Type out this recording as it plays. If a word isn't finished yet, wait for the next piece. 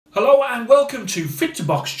Hello and welcome to Fit to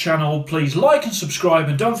Box channel. Please like and subscribe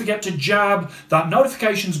and don't forget to jab that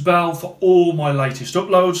notifications bell for all my latest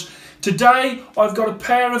uploads. Today I've got a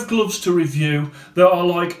pair of gloves to review that are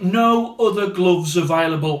like no other gloves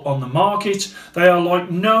available on the market. They are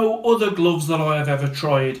like no other gloves that I have ever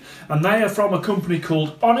tried, and they are from a company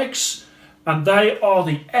called Onyx, and they are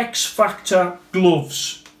the X Factor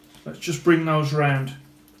gloves. Let's just bring those round.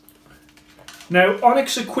 Now,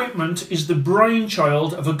 Onyx equipment is the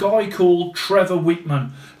brainchild of a guy called Trevor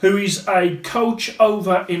Whitman, who is a coach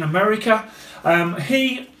over in America.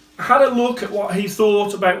 He had a look at what he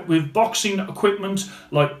thought about with boxing equipment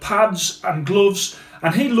like pads and gloves,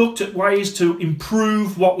 and he looked at ways to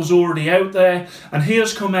improve what was already out there, and he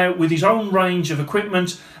has come out with his own range of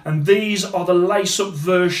equipment, and these are the lace-up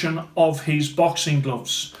version of his boxing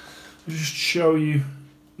gloves. I'll just show you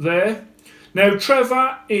there. Now,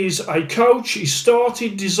 Trevor is a coach. He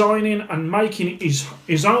started designing and making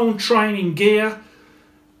his own training gear,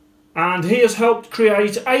 and he has helped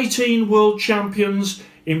create 18 world champions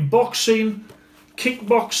in boxing,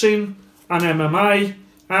 kickboxing and MMA,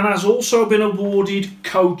 and has also been awarded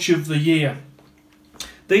Coach of the Year.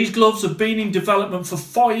 These gloves have been in development for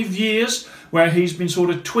 5 years, where he's been sort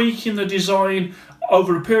of tweaking the design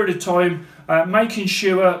over a period of time, making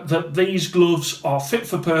sure that these gloves are fit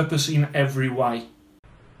for purpose in every way.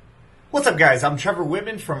 What's up, guys? I'm Trevor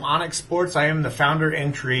Whitman from Onyx Sports. I am the founder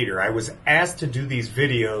and creator. I was asked to do these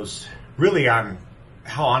videos really on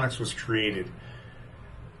how Onyx was created.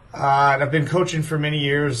 And I've been coaching for many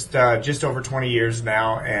years, just over 20 years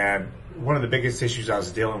now, and one of the biggest issues I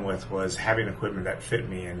was dealing with was having equipment that fit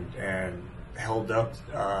me and held up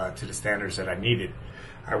to the standards that I needed.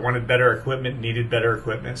 I wanted better equipment, needed better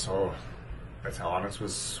equipment, so that's how Onyx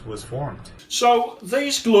was formed. So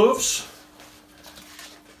these gloves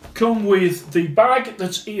come with the bag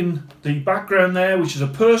that's in the background there, which is a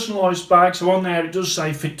personalised bag. So on there it does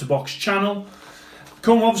say Fit to Box channel.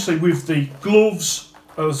 Come obviously with the gloves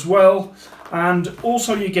as well, and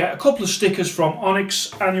also you get a couple of stickers from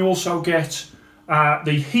Onyx, and you also get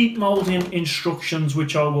the heat molding instructions,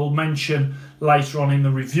 which I will mention later on in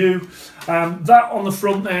the review. That on the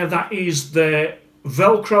front there, that is the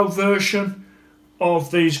Velcro version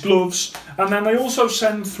of these gloves, and then they also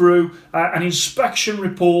send through an inspection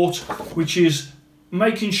report, which is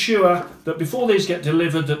making sure that before these get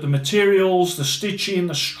delivered that the materials, the stitching,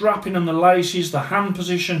 the strapping and the laces, the hand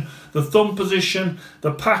position, the thumb position,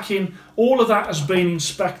 the packing, all of that has been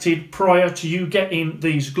inspected prior to you getting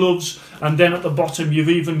these gloves. And then at the bottom you've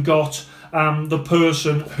even got the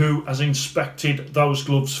person who has inspected those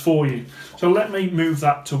gloves for you. So let me move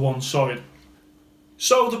that to one side.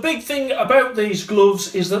 So the big thing about these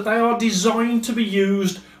gloves is that they are designed to be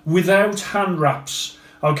used without hand wraps.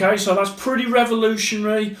 Okay, so that's pretty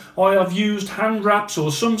revolutionary. I have used hand wraps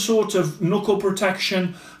or some sort of knuckle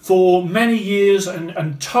protection for many years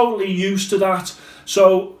and totally used to that.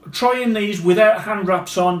 So trying these without hand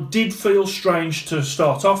wraps on did feel strange to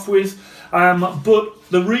start off with. But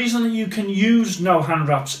the reason that you can use no hand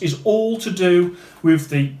wraps is all to do with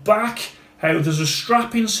the back, how there's a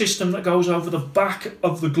strapping system that goes over the back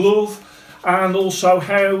of the glove, and also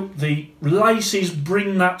how the laces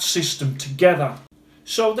bring that system together.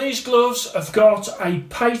 So these gloves have got a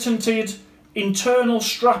patented internal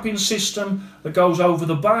strapping system that goes over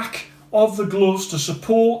the back of the gloves to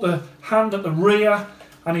support the hand at the rear,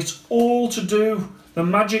 and it's all to do, the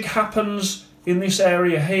magic happens in this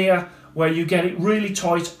area here where you get it really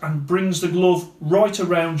tight and brings the glove right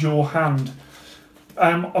around your hand.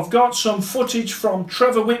 I've got some footage from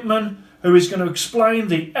Trevor Whitman, who is going to explain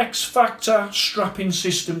the X Factor strapping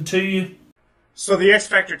system to you. So the X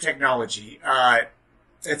Factor technology,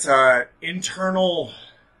 it's an internal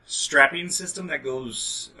strapping system that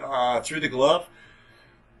goes through the glove.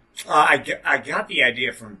 I got the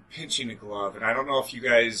idea from pinching a glove, and I don't know if you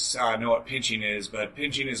guys know what pinching is, but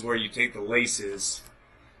pinching is where you take the laces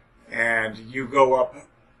and you go up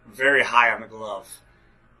very high on the glove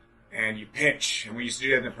and you pinch. And we used to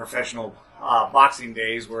do that in the professional boxing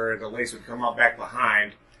days, where the lace would come up back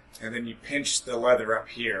behind and then you pinch the leather up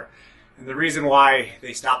here. And the reason why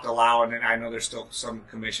they stopped allowing it, I know there's still some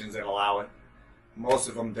commissions that allow it, most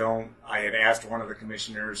of them don't. I had asked one of the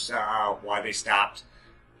commissioners why they stopped,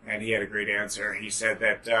 and he had a great answer. He said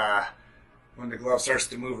that when the glove starts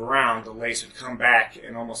to move around, the lace would come back,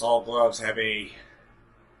 and almost all gloves have a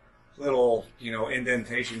little,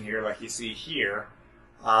 indentation here, like you see here,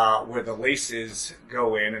 where the laces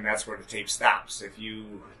go in, and that's where the tape stops. If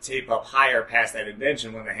you tape up higher past that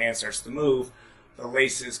indentation, when the hand starts to move, the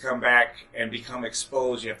laces come back and become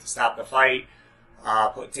exposed. You have to stop the fight,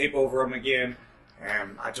 put tape over them again,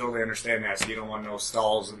 And I totally understand that, so you don't want no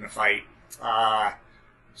stalls in the fight.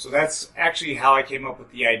 So that's actually how I came up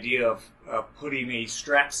with the idea of putting a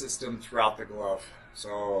strap system throughout the glove.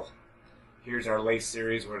 So here's our lace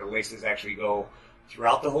series where the laces actually go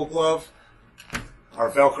throughout the whole glove. Our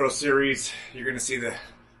Velcro series, you're going to see the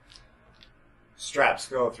straps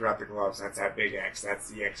go throughout the gloves. That's that big X. That's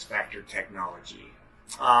the X Factor technology.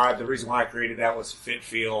 The reason why I created that was fit,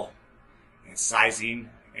 feel, and sizing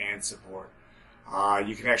and support.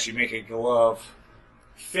 You can actually make a glove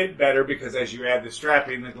fit better because as you add the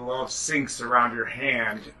strapping, the glove sinks around your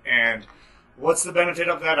hand. And what's the benefit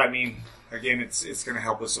of that? I mean, again, it's going to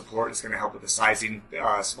help with support. It's going to help with the sizing.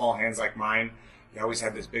 Small hands like mine, you always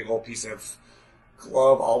had this big old piece of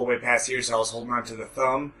glove all the way past here, so I was holding on to the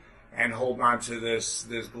thumb and holding on to this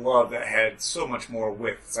glove that had so much more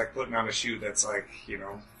width. It's like putting on a shoe that's like,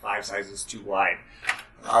 5 sizes too wide.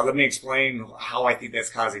 Let me explain how I think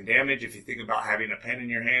that's causing damage. If you think about having a pen in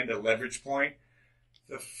your hand, a leverage point,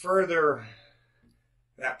 the further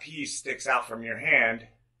that piece sticks out from your hand,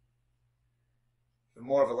 the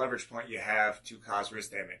more of a leverage point you have to cause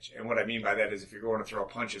wrist damage. And what I mean by that is if you're going to throw a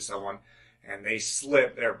punch at someone and they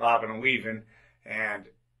slip, they're bobbing and weaving, and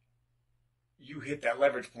you hit that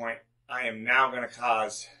leverage point, I am now going to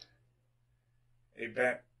cause a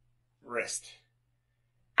bent wrist.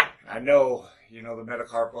 I know, the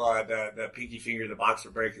metacarpal, the pinky finger, the boxer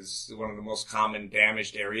break is one of the most common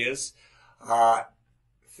damaged areas.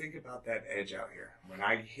 Think about that edge out here. When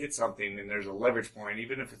I hit something and there's a leverage point,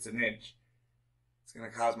 even if it's an inch, it's going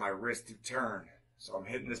to cause my wrist to turn. So I'm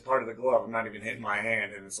hitting this part of the glove. I'm not even hitting my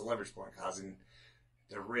hand, and it's a leverage point causing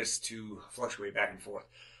the wrist to fluctuate back and forth.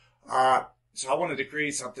 So I wanted to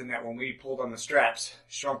create something that when we pulled on the straps,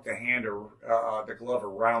 shrunk the hand or the glove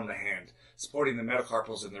around the hand, supporting the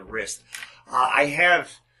metacarpals in the wrist. I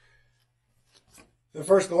have the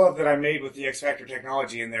first glove that I made with the X Factor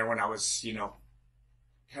technology in there when I was,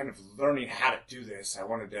 kind of learning how to do this.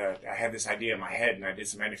 I had this idea in my head, and I did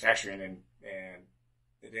some manufacturing, and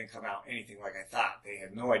it didn't come out anything like I thought. They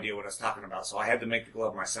had no idea what I was talking about, so I had to make the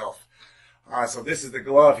glove myself. So this is the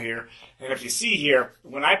glove here, and if you see here,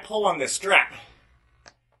 when I pull on this strap,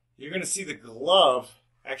 you're going to see the glove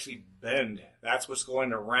actually bend. That's what's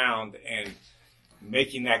going around and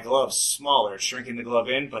making that glove smaller, shrinking the glove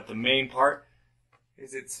in, but the main part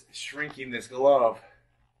is it's shrinking this glove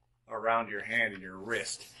around your hand and your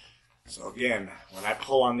wrist. So again, when I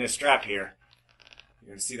pull on this strap here, you're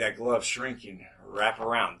going to see that glove shrinking, wrap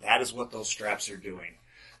around. That is what those straps are doing.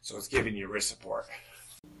 So it's giving you wrist support.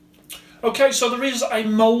 Okay, so there is a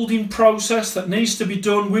moulding process that needs to be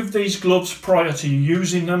done with these gloves prior to you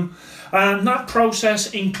using them, and that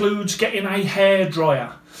process includes getting a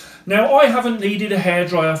hairdryer. Now, I haven't needed a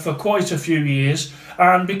hairdryer for quite a few years,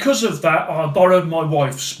 and because of that I borrowed my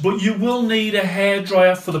wife's, but you will need a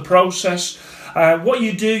hairdryer for the process. What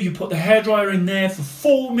you do, you put the hairdryer in there for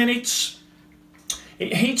 4 minutes.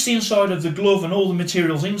 It heats the inside of the glove and all the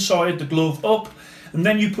materials inside the glove up, and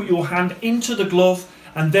then you put your hand into the glove,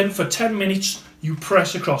 and then for 10 minutes you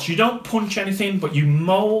press across. You don't punch anything, but you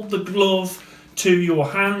mould the glove to your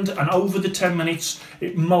hand, and over the 10 minutes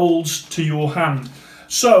it moulds to your hand.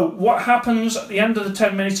 So what happens at the end of the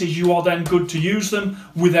 10 minutes is you are then good to use them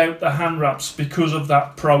without the hand wraps because of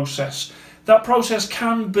that process. That process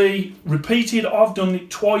can be repeated. I've done it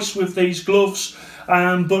twice with these gloves,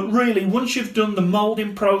 but really once you've done the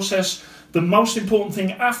moulding process, the most important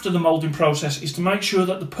thing after the moulding process is to make sure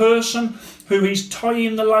that the person who is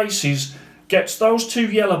tying the laces gets those two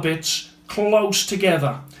yellow bits close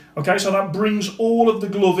together. Okay, so that brings all of the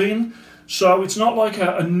glove in. So it's not like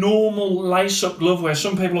a normal lace-up glove where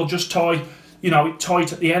some people will just tie, it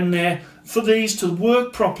tight at the end there. For these to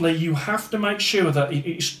work properly, you have to make sure that it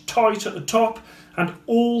is tight at the top and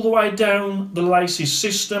all the way down the laces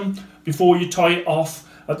system before you tie it off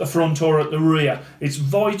at the front or at the rear. It's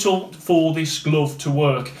vital for this glove to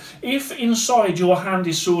work. If inside your hand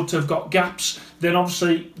is sort of got gaps, then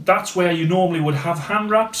obviously that's where you normally would have hand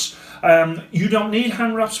wraps. You don't need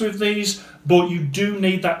hand wraps with these, but you do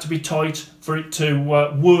need that to be tight for it to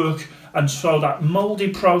work, and so that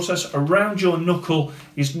moulding process around your knuckle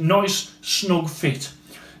is nice, snug fit.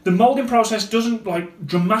 The moulding process doesn't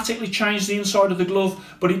dramatically change the inside of the glove,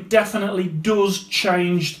 but it definitely does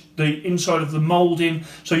change the inside of the moulding,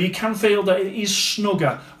 so you can feel that it is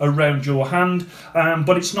snugger around your hand,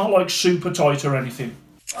 but it's not like super tight or anything.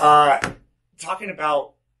 Talking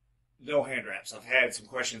about no hand wraps, I've had some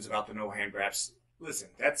questions about the no hand wraps. Listen,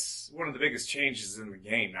 that's one of the biggest changes in the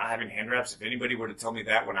game, not having hand wraps. If anybody were to tell me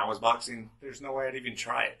that when I was boxing, there's no way I'd even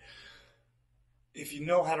try it. If you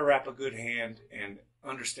know how to wrap a good hand and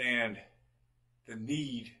understand the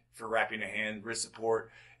need for wrapping a hand, wrist support,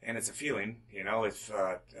 and it's a feeling. You know, if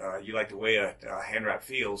you like the way a hand wrap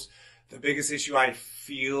feels. The biggest issue I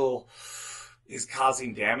feel is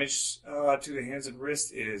causing damage to the hands and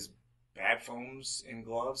wrists is bad foams in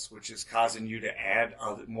gloves, which is causing you to add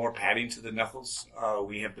more padding to the knuckles.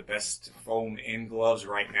 We have the best foam in gloves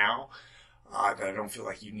right now. That I don't feel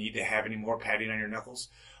like you need to have any more padding on your knuckles.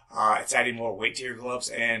 It's adding more weight to your gloves,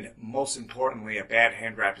 and most importantly, a bad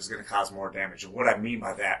hand wrap is going to cause more damage. And what I mean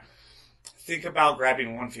by that, think about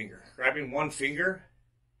grabbing one finger. Grabbing one finger,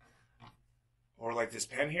 or like this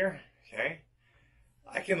pen here, okay?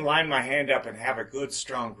 I can line my hand up and have a good,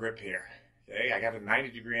 strong grip here. Okay, I got a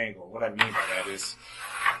 90-degree angle. What I mean by that is,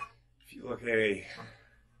 if you look at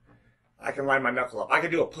I can line my knuckle up. I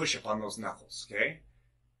can do a push-up on those knuckles, okay?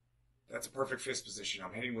 That's a perfect fist position.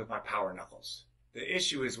 I'm hitting with my power knuckles. The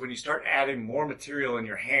issue is when you start adding more material in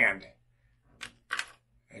your hand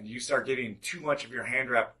and you start getting too much of your hand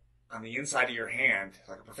wrap on the inside of your hand,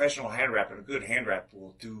 like a professional hand wrap and a good hand wrap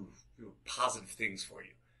will do positive things for you.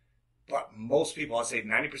 But most people, I'll say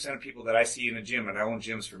 90% of people that I see in a gym, and I own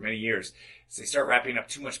gyms for many years, is they start wrapping up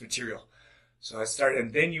too much material. So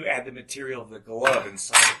and then you add the material of the glove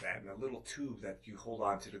inside of that, and the little tube that you hold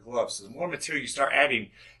on to the glove. So the more material you start adding,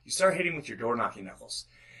 you start hitting with your door knocking knuckles.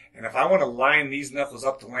 And if I want to line these knuckles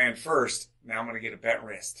up to land first, now I'm going to get a bent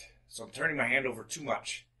wrist. So I'm turning my hand over too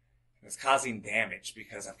much. And it's causing damage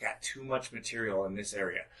because I've got too much material in this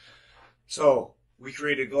area. So we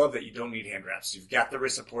created a glove that you don't need hand wraps. You've got the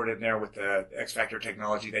wrist support in there with the X Factor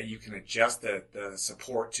technology that you can adjust the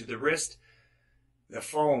support to the wrist. The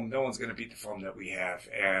foam, no one's going to beat the foam that we have.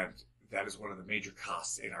 And that is one of the major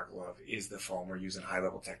costs in our glove is the foam. We're using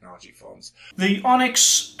high-level technology foams. The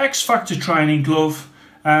Onyx X Factor training glove.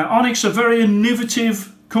 Onyx, a very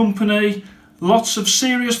innovative company. Lots of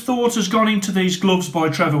serious thought has gone into these gloves by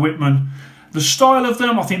Trevor Whitman. The style of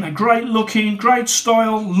them, I think they're great looking, great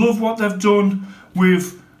style. Love what they've done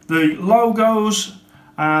with the logos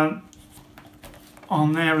on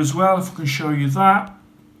there as well, if I can show you that.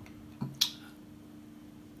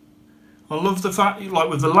 I love the fact, like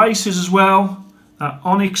with the laces as well, that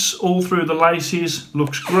Onyx all through the laces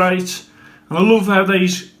looks great. And I love how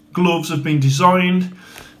these gloves have been designed.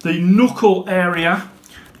 The knuckle area,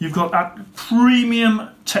 you've got that premium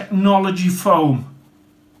technology foam.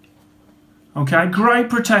 Okay, great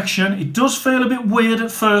protection. It does feel a bit weird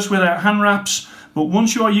at first without hand wraps, but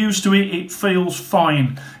once you are used to it, it feels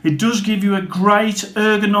fine. It does give you a great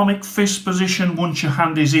ergonomic fist position once your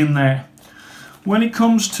hand is in there. When it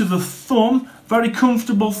comes to the thumb, very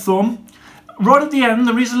comfortable thumb. Right at the end,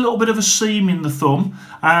 there is a little bit of a seam in the thumb,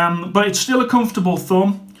 but it's still a comfortable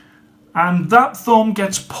thumb. And that thumb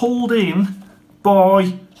gets pulled in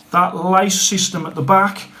by that lace system at the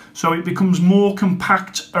back, so it becomes more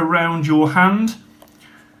compact around your hand.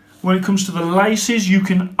 When it comes to the laces, you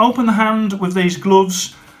can open the hand with these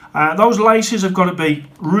gloves. Those laces have got to be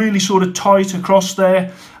really sort of tight across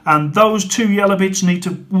there, and those two yellow bits need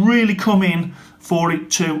to really come in for it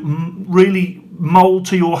to really mould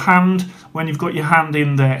to your hand when you've got your hand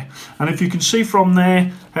in there. And if you can see from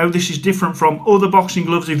there how this is different from other boxing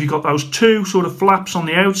gloves, if you've got those two sort of flaps on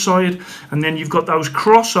the outside and then you've got those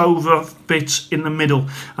crossover bits in the middle,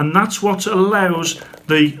 and that's what allows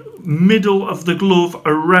the middle of the glove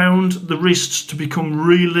around the wrists to become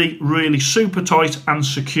really super tight and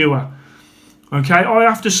secure. Okay, I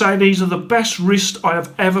have to say these are the best wrist I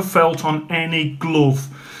have ever felt on any glove.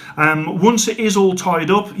 Once it is all tied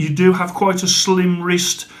up, you do have quite a slim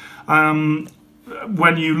wrist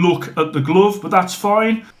when you look at the glove, but that's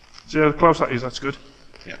fine. See how close that is, that's good.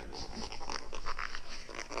 Yeah.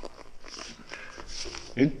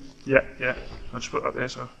 In? Yeah. I'll just put that there,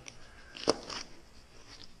 so.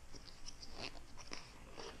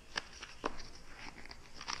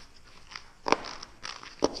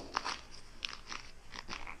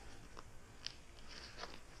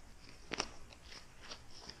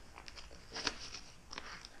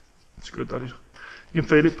 That's good, that is. You can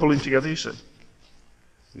feel it pulling together, you see?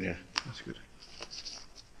 Yeah. That's good.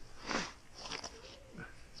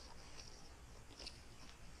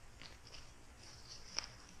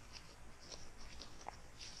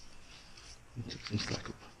 Some slack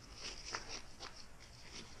up.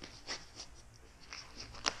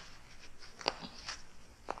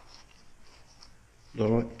 All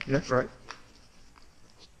right? Yeah, right.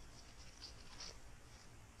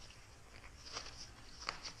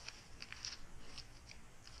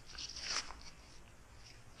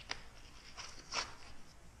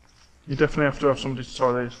 You definitely have to have somebody to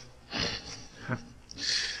tie these. I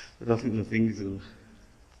don't think the things are going to...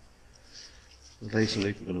 The lace and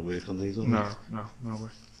leaf are going to work on these, aren't No way.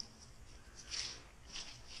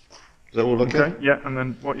 Is that all okay? Okay, yeah, and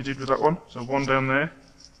then what you did with that one. So one down there.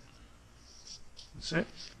 That's it.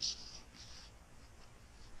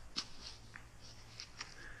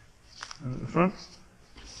 And at the front.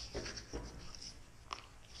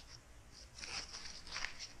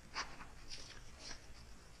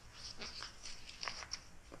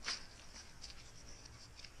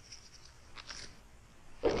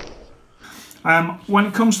 When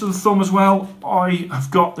it comes to the thumb as well, I have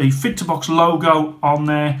got the Fit to Box logo on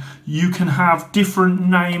there. You can have different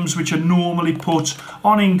names which are normally put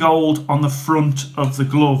on in gold on the front of the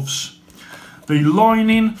gloves. The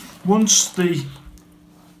lining, once the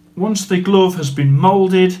glove has been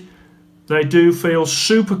moulded, they do feel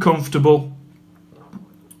super comfortable.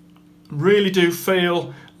 Really do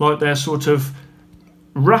feel like they're sort of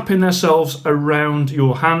wrapping themselves around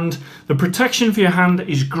your hand. The protection for your hand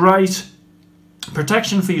is great.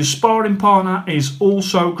 Protection for your sparring partner is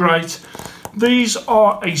also great. These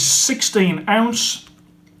are a 16 ounce.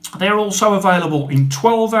 They're also available in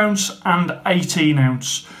 12 ounce and 18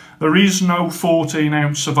 ounce. There is no 14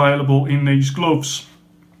 ounce available in these gloves.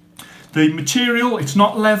 The material, it's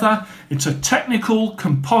not leather, it's a technical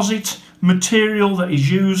composite material that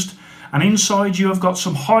is used, and inside you have got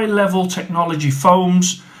some high level technology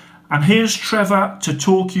foams, and here's Trevor to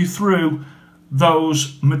talk you through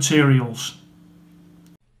those materials.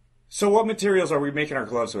 So what materials are we making our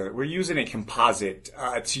gloves with? We're using a composite.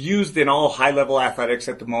 It's used in all high-level athletics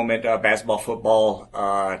at the moment, basketball, football.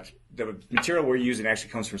 The material we're using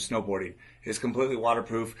actually comes from snowboarding. It's completely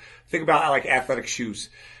waterproof. Think about like athletic shoes.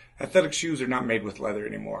 Athletic shoes are not made with leather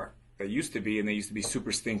anymore. They used to be, and they used to be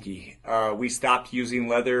super stinky. We stopped using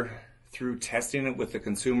leather through testing it with the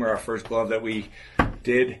consumer. Our first glove that we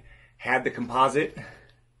did had the composite,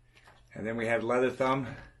 and then we had leather thumb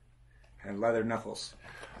and leather knuckles.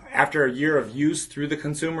 After a year of use through the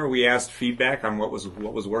consumer, we asked feedback on what was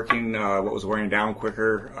working, what was wearing down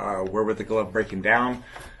quicker, where was the glove breaking down.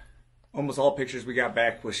 Almost all pictures we got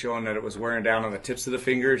back was showing that it was wearing down on the tips of the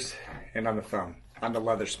fingers and on the thumb, on the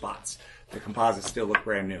leather spots. The composites still look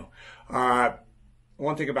brand new.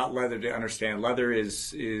 One thing about leather to understand, leather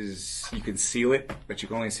is you can seal it, but you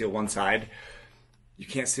can only seal one side. You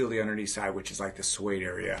can't seal the underneath side, which is like the suede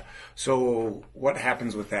area. So what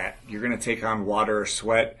happens with that? You're going to take on water or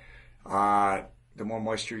sweat. The more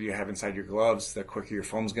moisture you have inside your gloves, the quicker your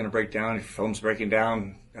foam's going to break down. If your foam's breaking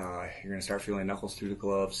down, you're going to start feeling knuckles through the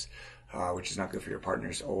gloves, which is not good for your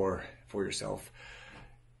partners or for yourself.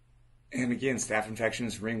 And again, staph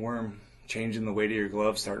infections, ringworm, changing the weight of your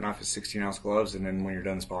gloves, starting off as 16-ounce gloves, and then when you're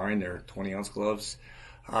done sparring, they're 20-ounce gloves.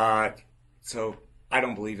 So I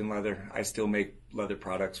don't believe in leather. I still make leather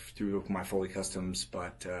products through my Foley Customs,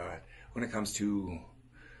 but when it comes to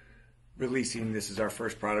releasing, this is our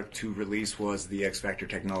first product to release was the X Factor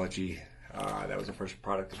technology. That was the first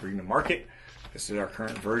product to bring to market. This is our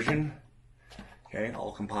current version. Okay,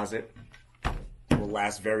 all composite. Will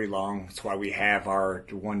last very long. That's why we have our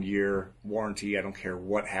 1-year warranty. I don't care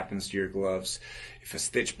what happens to your gloves. If a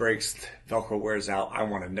stitch breaks, Velcro wears out, I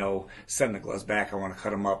want to know. Send the gloves back. I want to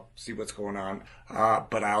cut them up, see what's going on.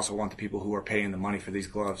 But I also want the people who are paying the money for these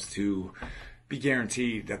gloves to be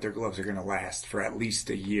guaranteed that their gloves are going to last for at least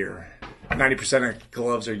a year. 90% of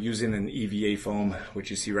gloves are using an EVA foam,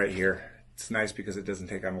 which you see right here. It's nice because it doesn't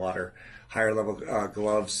take on water. Higher level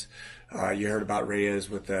gloves. You heard about Reyes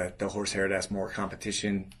with the horsehair. That's more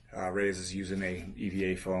competition. Reyes is using a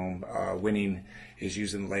EVA foam. Winning is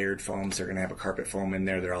using layered foams. They're going to have a carpet foam in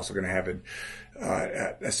there. They're also going to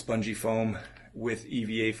have a spongy foam with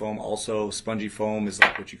EVA foam. Also, spongy foam is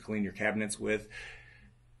like what you clean your cabinets with.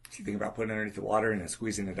 If you think about putting it underneath the water and then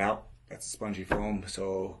squeezing it out, that's spongy foam.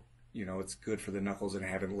 So, you know, it's good for the knuckles and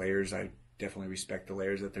having layers. I definitely respect the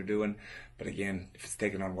layers that they're doing. But again, if it's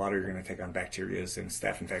taking on water, you're going to take on bacteria and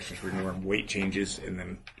staph infections, ringworm, weight changes, and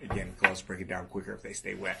then again, gloves break it down quicker if they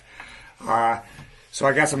stay wet. So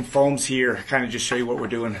I got some foams here, kind of just show you what we're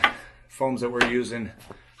doing. Foams that we're using,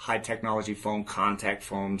 high technology foam, contact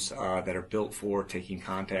foams that are built for taking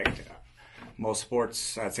contact. Most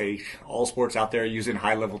sports, I'd say all sports out there are using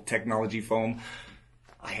high level technology foam.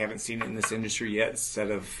 I haven't seen it in this industry yet,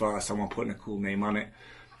 instead of someone putting a cool name on it.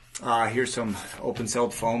 Here's some open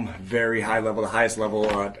celled foam, very high level, the highest level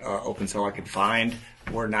open cell I could find.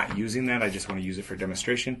 We're not using that, I just want to use it for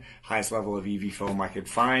demonstration. Highest level of EV foam I could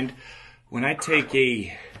find. When I take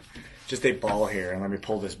just a ball here, and let me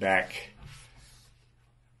pull this back.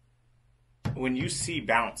 When you see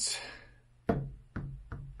bounce,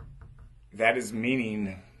 that is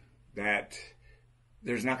meaning that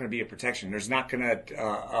there's not going to be a protection. There's not going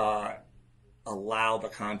to allow the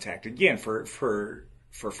contact. Again, for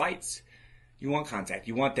fights, You want contact.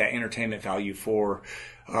 You want that entertainment value for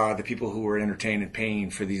the people who are entertained and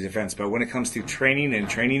paying for these events. But when it comes to training and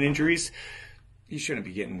training injuries, you shouldn't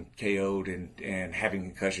be getting KO'd and having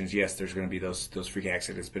concussions. Yes, there's going to be those freak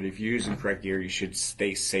accidents, but if you're using correct gear, you should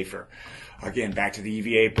stay safer. Again, back to the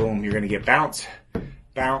EVA, boom, you're going to get bounce,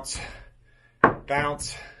 bounce,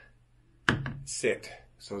 bounce, sit.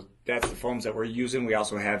 So that's the foams that we're using. We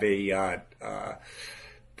also have a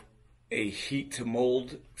heat to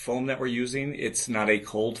mold foam that we're using. It's not a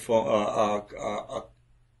cold foam, a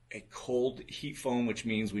cold heat foam, which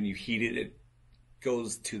means when you heat it, it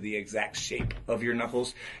goes to the exact shape of your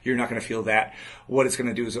knuckles. You're not going to feel that. What it's going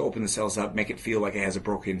to do is open the cells up, make it feel like it has a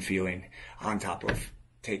broken feeling on top of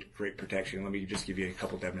take great protection. Let me just give you a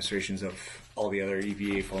couple demonstrations of all the other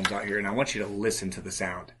EVA foams out here, and I want you to listen to the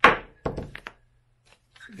sound.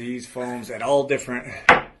 These foams at all different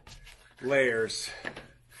layers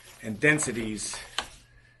and densities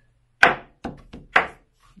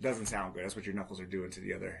doesn't sound good. That's what your knuckles are doing to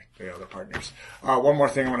the other partners. One more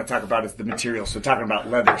thing I want to talk about is the material. So talking about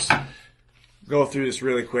leathers. Go through this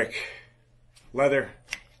really quick. Leather.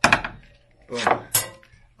 Boom.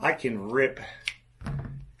 I can rip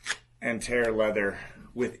and tear leather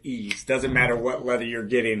with ease. Doesn't matter what leather you're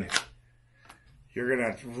getting. You're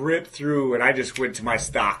going to rip through, and I just went to my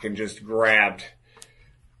stock and just grabbed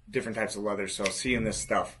different types of leather. So seeing this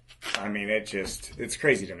stuff, I mean, it's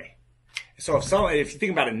crazy to me. So if you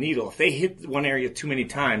think about a needle, if they hit one area too many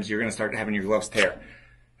times, you're going to start having your gloves tear.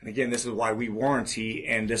 And again, this is why we warranty,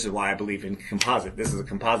 and this is why I believe in composite. This is a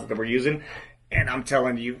composite that we're using, and I'm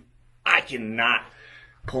telling you, I cannot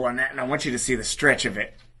pull on that, and I want you to see the stretch of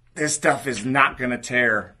it. This stuff is not going to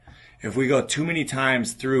tear if we go too many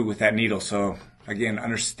times through with that needle. So again,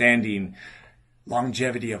 understanding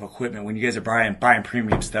longevity of equipment. When you guys are buying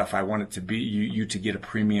premium stuff, I want it to be you to get a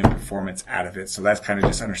premium performance out of it. So that's kind of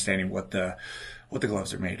just understanding what the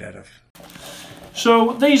gloves are made out of.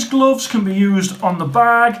 So these gloves can be used on the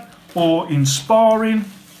bag or in sparring.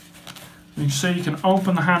 You see, you can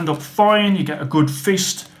open the hand up fine. You get a good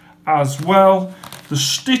fist as well. The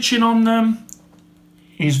stitching on them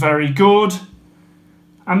is very good.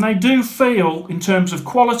 And they do feel, in terms of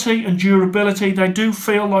quality and durability, they do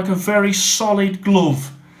feel like a very solid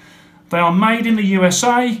glove. They are made in the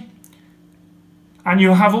USA, and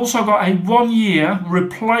you have also got a 1-year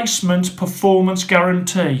replacement performance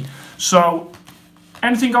guarantee. So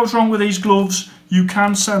anything goes wrong with these gloves, you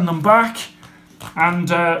can send them back, and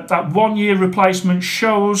that 1-year replacement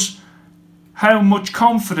shows how much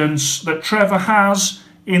confidence that Trevor has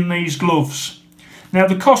in these gloves. Now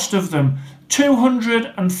the cost of them,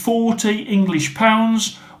 240 English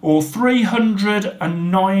pounds or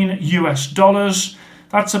 309 US dollars.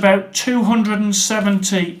 That's about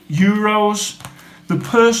 270 euros. The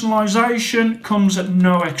personalisation comes at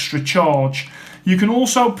no extra charge. You can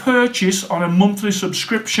also purchase on a monthly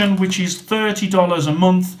subscription, which is $30 a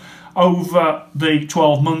month over the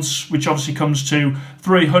 12 months, which obviously comes to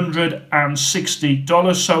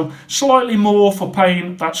 $360. So slightly more for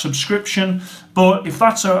paying that subscription. But if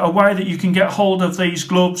that's a way that you can get hold of these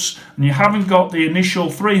gloves and you haven't got the initial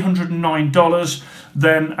 $309,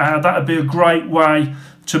 then that would be a great way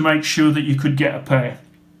to make sure that you could get a pair.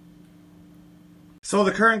 So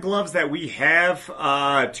the current gloves that we have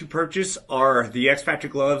to purchase are the X Factor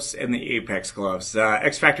gloves and the Apex gloves.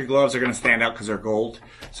 X Factor gloves are going to stand out because they're gold.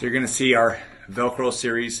 So you're going to see our Velcro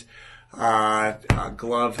series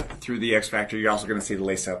glove through the X Factor. You're also going to see the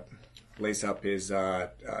lace up. Lace up is,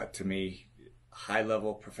 to me, high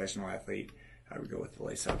level professional athlete. I would go with the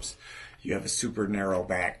lace ups. You have a super narrow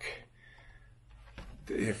back.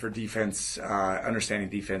 For defense, understanding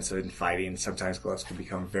defense and fighting, sometimes gloves can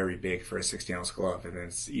become very big for a 60-ounce glove, and then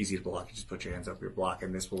it's easy to block. You just put your hands up your block,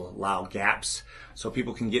 and this will allow gaps so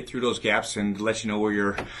people can get through those gaps and let you know where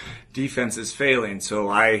your defense is failing. So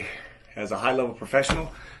I, as a high-level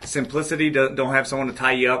professional, simplicity, don't have someone to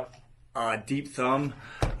tie you up. Deep thumb,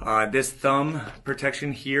 this thumb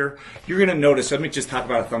protection here. You're going to notice, let me just talk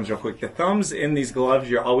about the thumbs real quick. The thumbs in these gloves,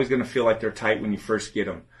 you're always going to feel like they're tight when you first get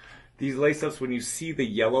them. These lace-ups, when you see the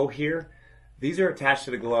yellow here, these are attached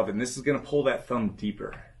to the glove, and this is going to pull that thumb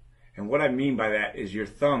deeper. And what I mean by that is your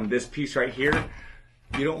thumb, this piece right here,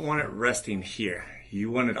 you don't want it resting here. You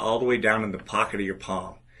want it all the way down in the pocket of your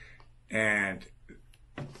palm. And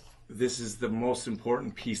this is the most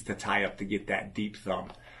important piece to tie up to get that deep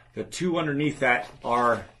thumb. The two underneath that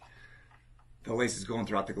are the laces going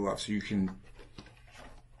throughout the glove, so you can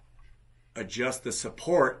adjust the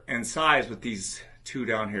support and size with these two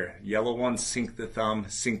down here. Yellow ones sink the thumb,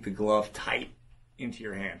 sink the glove tight into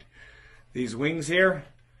your hand. These wings here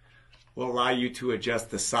will allow you to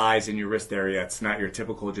adjust the size in your wrist area. It's not your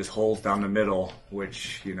typical just holes down the middle,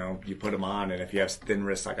 which, you know, you put them on, and if you have thin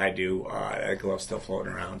wrists like I do, that glove's still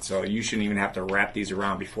floating around. So you shouldn't even have to wrap these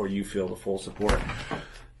around before you feel the full support.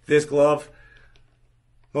 This glove,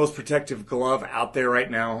 most protective glove out there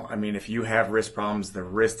right now. I mean, if you have wrist problems, the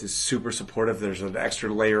wrist is super supportive. There's an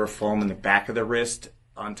extra layer of foam in the back of the wrist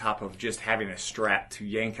on top of just having a strap to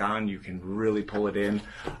yank on. You can really pull it in.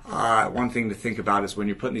 One thing to think about is when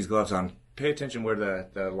you're putting these gloves on, pay attention where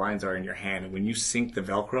the lines are in your hand. And when you sink the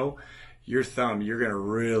Velcro, your thumb, you're going to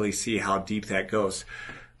really see how deep that goes.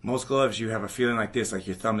 Most gloves, you have a feeling like this, like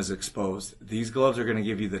your thumb is exposed. These gloves are going to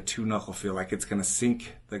give you the two knuckle feel, like it's going to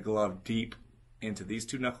sink the glove deep into these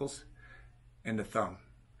two knuckles and the thumb.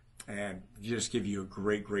 And just give you a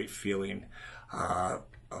great feeling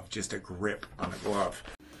of just a grip on a glove.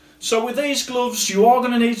 So with these gloves, you are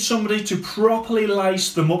going to need somebody to properly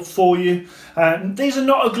lace them up for you. These are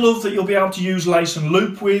not a glove that you'll be able to use lace and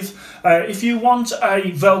loop with. If you want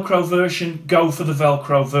a Velcro version, go for the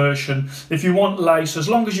Velcro version. If you want lace, as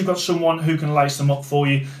long as you've got someone who can lace them up for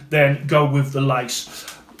you, then go with the lace.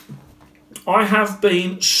 I have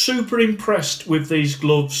been super impressed with these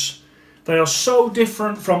gloves. They are so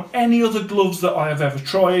different from any other gloves that I have ever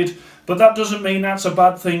tried. But that doesn't mean that's a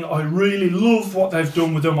bad thing. I really love what they've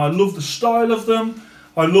done with them. I love the style of them.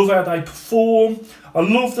 I love how they perform. I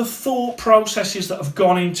love the thought processes that have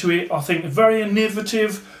gone into it. I think they're very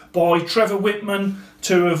innovative by Trevor Whitman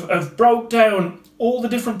to have broke down all the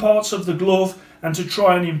different parts of the glove and to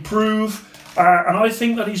try and improve. And I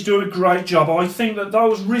think that he's doing a great job. I think that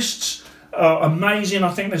those wrists are amazing.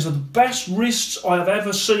 I think these are the best wrists I have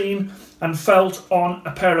ever seen and felt on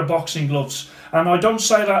a pair of boxing gloves. And I don't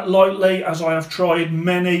say that lightly, as I have tried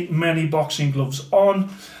many boxing gloves on.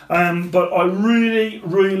 But I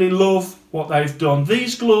really love what they've done.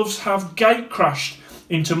 These gloves have gate crashed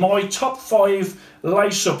into my top 5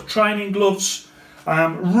 lace-up training gloves.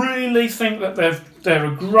 Really think that they're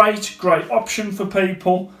a great option for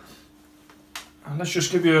people. And let's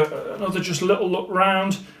just give you another just little look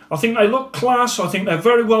round. I think they look class. I think they're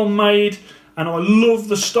very well made, and I love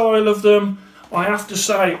the style of them. I have to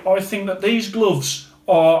say, I think that these gloves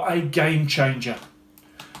are a game changer.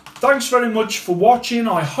 Thanks very much for watching.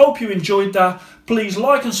 I hope you enjoyed that. Please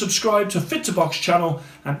like and subscribe to Fit to Box channel,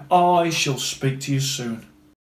 and I shall speak to you soon.